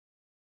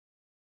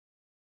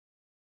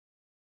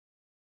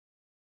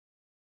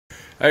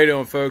How you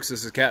doing, folks?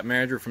 This is Cat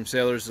Manager from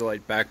Sailor's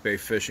Delight Back Bay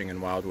Fishing in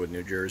Wildwood,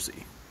 New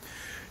Jersey.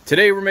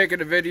 Today we're making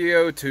a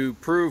video to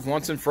prove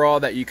once and for all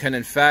that you can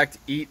in fact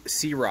eat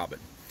sea robin.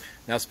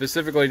 Now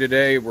specifically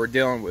today we're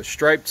dealing with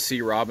striped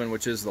sea robin,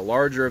 which is the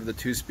larger of the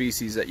two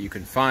species that you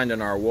can find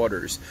in our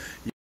waters.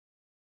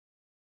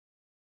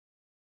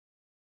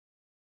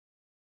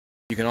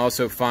 You can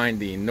also find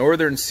the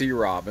northern sea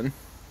robin,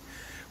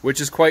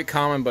 which is quite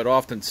common but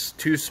often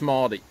too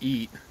small to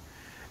eat.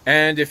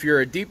 And if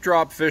you're a deep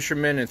drop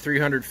fisherman in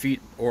 300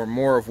 feet or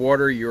more of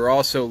water, you're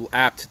also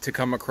apt to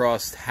come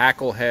across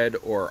hacklehead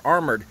or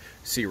armored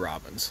sea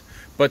robins.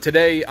 But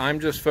today I'm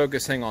just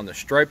focusing on the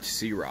striped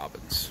sea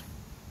robins.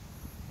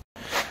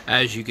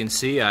 As you can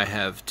see, I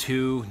have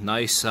two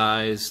nice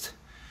sized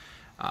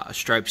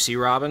striped sea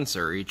robins.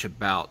 They're each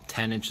about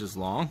 10 inches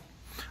long.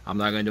 I'm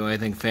not going to do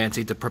anything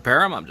fancy to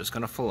prepare them. I'm just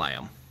going to fillet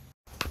them.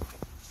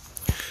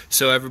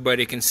 So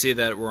everybody can see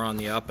that we're on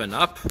the up and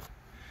up.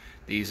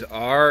 These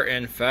are,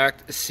 in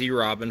fact, sea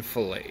robin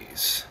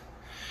fillets.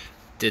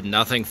 Did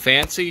nothing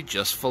fancy,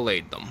 just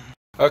filleted them.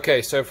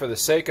 Okay, so for the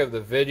sake of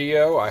the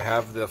video, I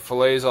have the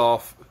fillets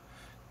all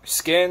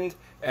skinned,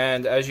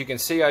 and as you can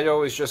see, I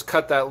always just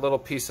cut that little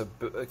piece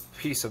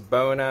of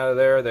bone out of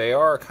there. They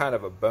are kind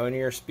of a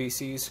bonier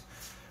species,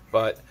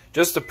 but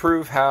just to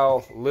prove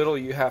how little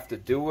you have to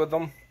do with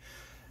them,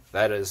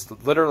 that is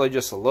literally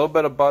just a little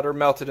bit of butter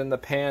melted in the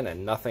pan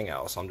and nothing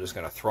else. I'm just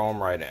going to throw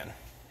them right in.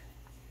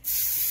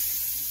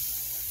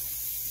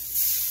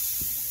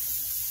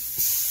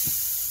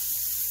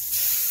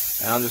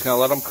 And I'm just going to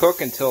let them cook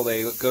until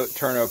they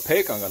turn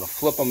opaque. I'm going to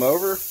flip them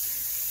over,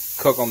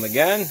 cook them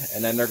again,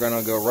 and then they're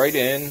going to go right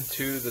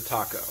into the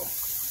taco.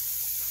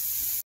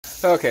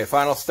 Okay,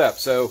 final step.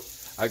 So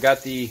I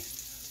got the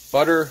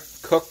butter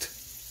cooked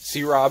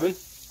sea robin.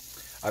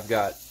 I've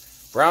got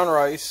brown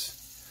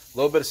rice, a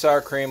little bit of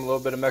sour cream, a little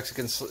bit of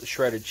Mexican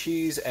shredded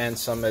cheese, and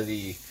some of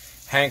the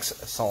Hank's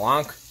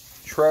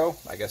cilantro,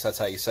 I guess that's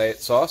how you say it,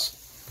 sauce.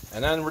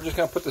 And then we're just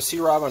going to put the sea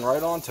robin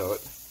right onto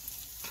it.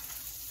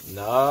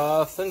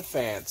 Nothing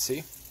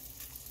fancy.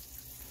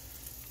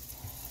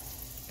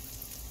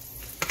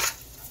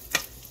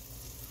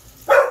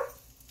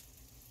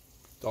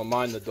 Don't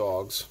mind the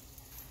dogs.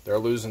 They're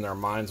losing their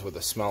minds with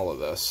the smell of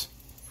this.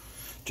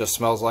 Just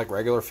smells like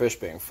regular fish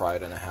being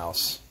fried in a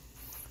house.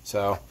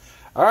 So,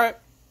 alright.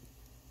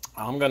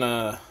 I'm going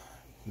to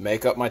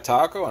make up my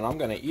taco and I'm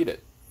going to eat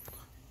it.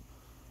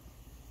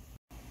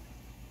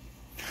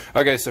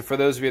 Okay, so for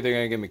those of you that are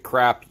going to give me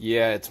crap,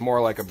 yeah, it's more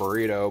like a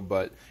burrito,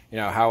 but, you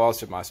know, how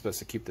else am I supposed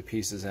to keep the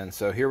pieces in?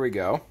 So here we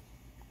go.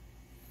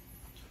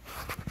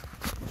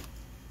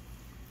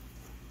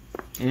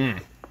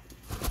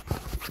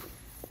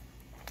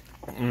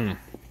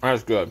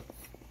 That's good.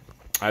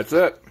 That's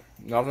it.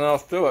 Nothing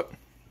else to it.